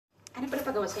Ano pala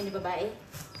pagawa sa inyo, babae?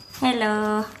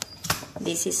 Hello!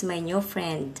 This is my new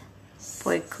friend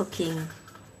for cooking.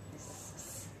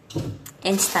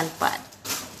 Instant Pot.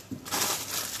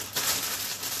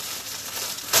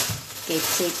 Keep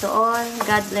safe to all.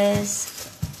 God bless.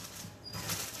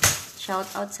 Shout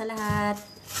out sa lahat.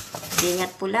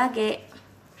 Ingat po lagi.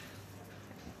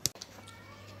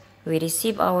 We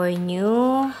receive our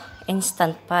new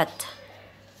Instant Pot.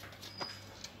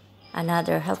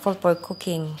 Another helpful for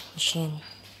cooking machine.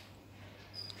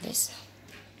 This.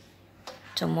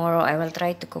 Tomorrow I will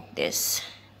try to cook this.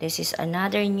 This is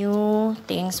another new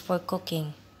things for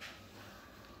cooking.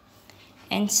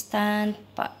 Instant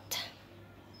Pot.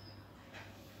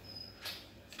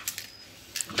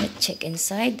 Let's check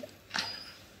inside.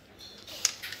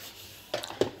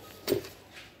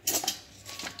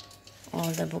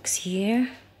 All the books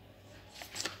here.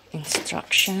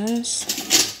 Instructions.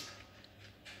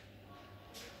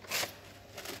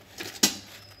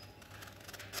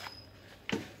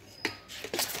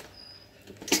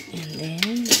 And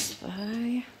then this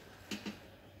wire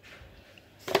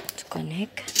to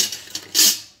connect.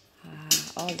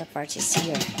 All the parts is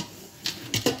here.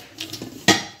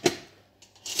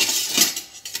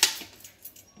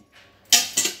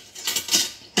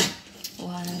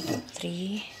 One,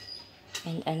 three,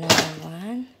 and another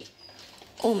one.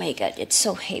 Oh my god, it's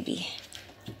so heavy.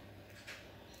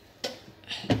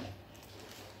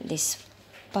 This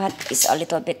pot is a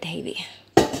little bit heavy.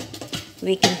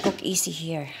 We can cook easy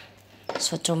here.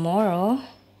 So tomorrow,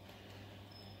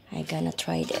 I'm gonna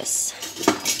try this.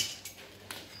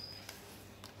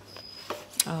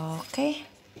 Okay.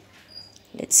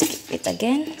 Let's skip it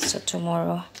again. So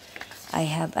tomorrow, I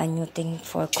have a new thing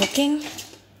for cooking.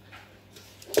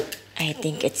 I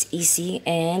think it's easy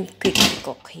and quick to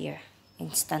cook here.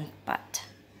 Instant Pot.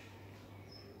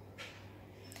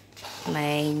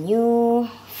 My new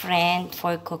friend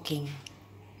for cooking.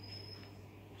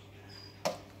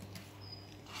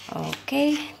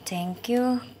 Okay, thank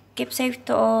you. Keep safe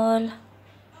to all.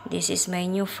 This is my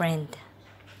new friend.